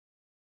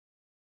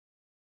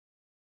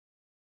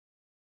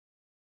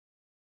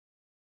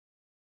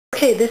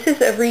Okay, this is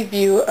a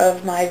review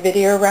of my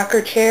video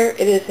rocker chair.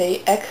 It is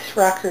a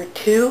X-Rocker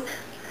 2.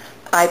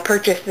 I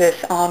purchased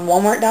this on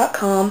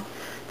Walmart.com.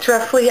 It's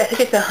roughly, I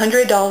think it's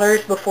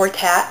 $100 before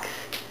tax.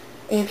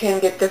 And you can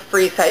get the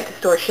free site to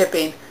store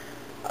shipping.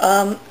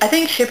 I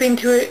think shipping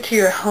to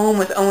your home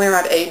was only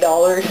around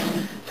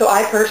 $8. So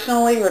I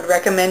personally would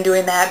recommend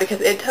doing that because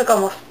it took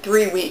almost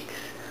 3 weeks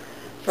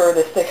for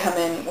this to come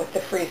in with the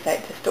free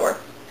site to store.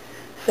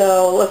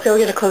 So let's go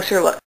get a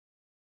closer look.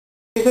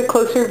 Here's a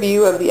closer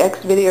view of the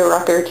X Video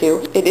Rocker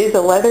 2. It is a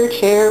leather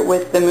chair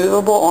with the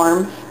movable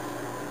arms.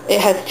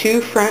 It has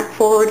 2 front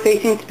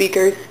forward-facing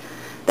speakers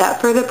that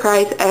for the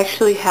price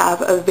actually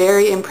have a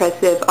very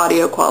impressive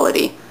audio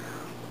quality.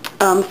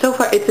 So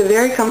far it's a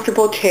very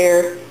comfortable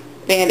chair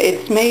and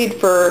it's made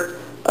for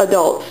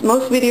adults.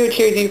 Most video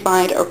chairs you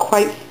find are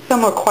quite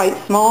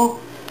small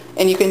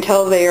and you can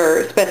tell they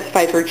are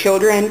specified for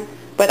children,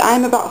 but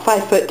I'm about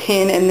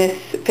 5'10" and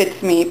this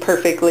fits me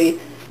perfectly.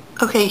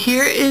 Okay,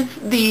 here is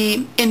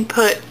the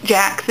input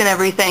jacks and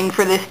everything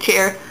for this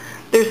chair.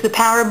 There's the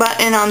power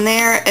button on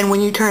there, and when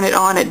you turn it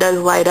on, it does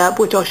light up,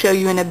 which I'll show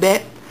you in a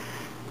bit.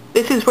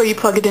 This is where you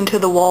plug it into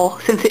the wall.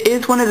 Since it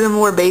is one of the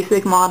more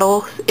basic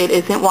models, it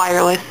isn't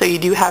wireless, so you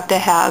do have to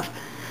have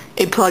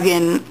a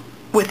plug-in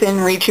within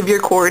reach of your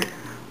cord.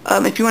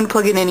 If you want to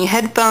plug in any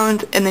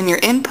headphones, and then your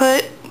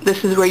input,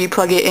 this is where you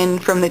plug it in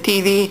from the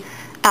TV,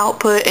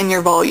 output, and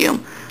your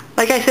volume.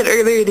 Like I said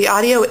earlier, the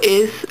audio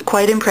is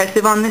quite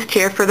impressive on this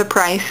chair for the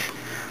price.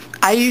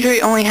 I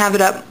usually only have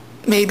it up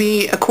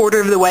maybe a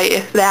quarter of the way,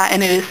 if that,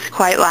 and it is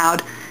quite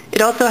loud.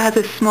 It also has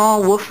a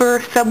small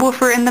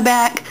subwoofer in the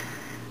back.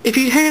 If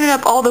you turn it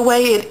up all the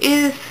way, it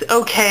is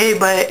okay,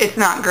 but it's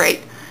not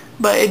great.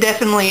 But it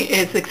definitely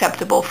is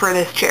acceptable for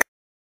this chair.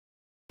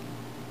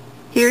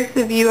 Here's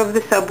the view of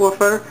the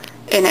subwoofer,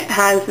 and it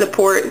has the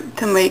port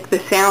to make the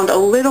sound a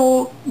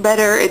little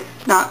better.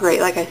 It's not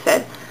great, like I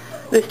said.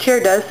 This chair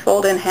does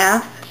fold in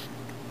half,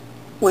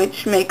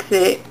 which makes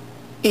it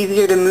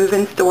easier to move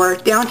and store.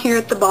 Down here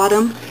at the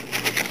bottom,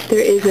 there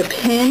is a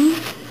pin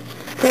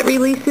that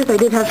releases. I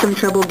did have some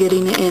trouble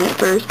getting it in at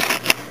first.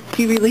 If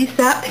you release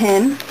that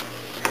pin,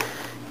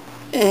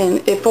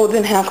 and it folds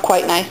in half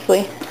quite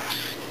nicely.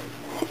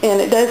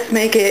 And it does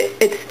make it,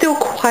 it's still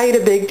quite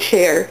a big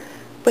chair,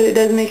 but it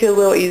does make it a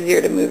little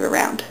easier to move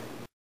around.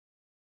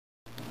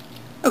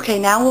 Okay,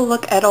 now we'll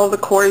look at all the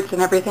cords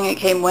and everything it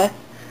came with.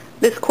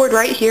 This cord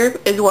right here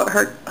is what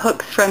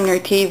hooks from your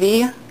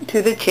TV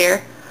to the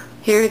chair.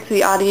 Here's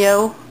the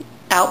audio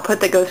output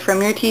that goes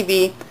from your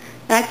TV.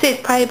 And I'd say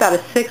it's probably about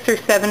a 6 or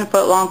 7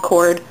 foot long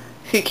cord,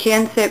 so you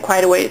can sit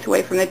quite a ways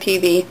away from the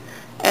TV.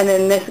 And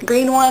then this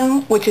green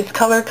one, which is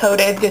color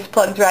coded, just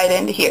plugs right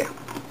into here.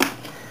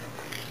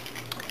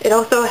 It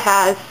also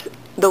has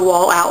the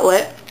wall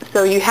outlet,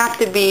 so you have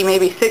to be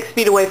maybe 6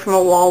 feet away from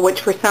a wall, which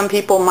for some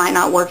people might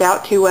not work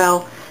out too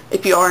well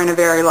if you are in a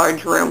very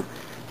large room.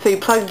 So you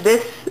plug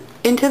this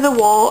into the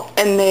wall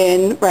and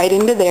then right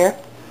into there.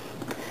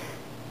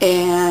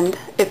 And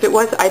if it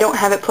was, I don't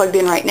have it plugged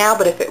in right now,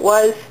 but if it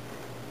was,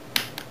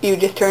 you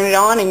just turn it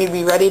on and you'd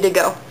be ready to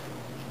go.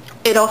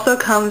 It also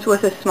comes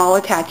with a small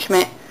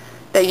attachment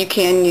that you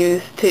can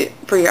use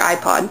for your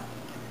iPod.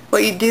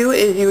 What you do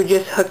is you would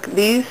just hook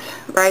these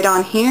right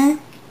on here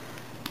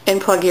and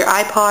plug your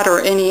iPod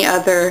or any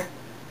other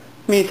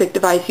music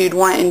device you'd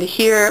want into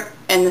here,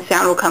 and the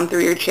sound will come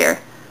through your chair.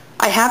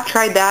 I have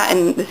tried that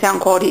and the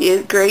sound quality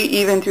is great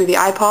even through the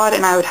iPod,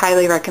 and I would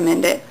highly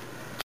recommend it.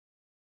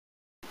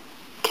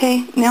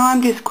 Okay, now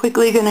I'm just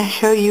quickly going to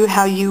show you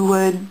how you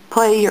would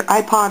play your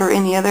iPod or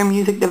any other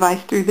music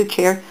device through the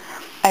chair.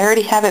 I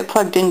already have it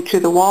plugged into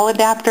the wall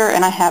adapter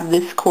and I have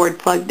this cord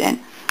plugged in.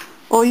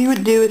 All you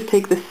would do is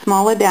take the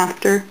small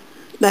adapter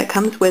that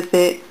comes with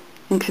it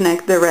and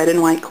connect the red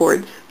and white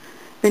cords.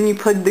 Then you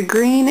plug the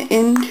green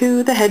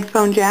into the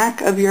headphone jack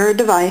of your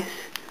device,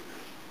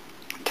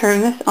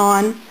 turn this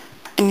on,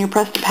 and you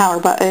press the power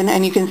button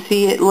and you can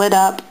see it lit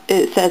up.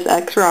 It says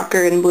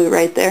X-Rocker in blue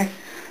right there.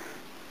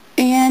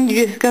 And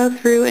you just go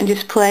through and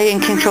just play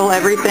and control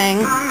everything.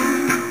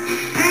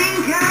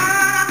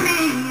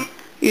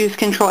 You just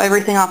control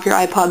everything off your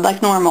iPod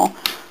like normal.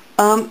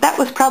 That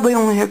was probably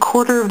only a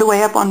quarter of the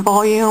way up on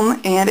volume,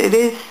 and it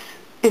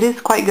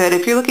is quite good.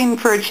 If you're looking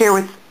for a chair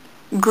with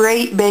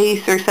great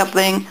bass or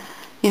something,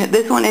 you know,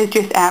 this one is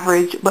just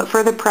average, but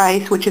for the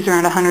price, which is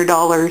around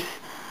 $100,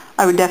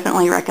 I would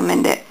definitely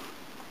recommend it.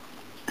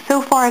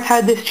 So far I've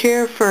had this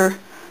chair for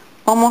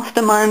almost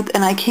a month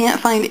and I can't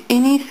find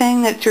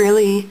anything that's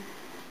really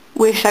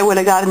wish I would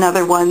have got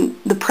another one.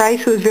 The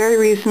price was very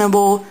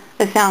reasonable,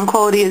 the sound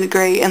quality is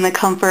great, and the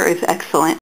comfort is excellent.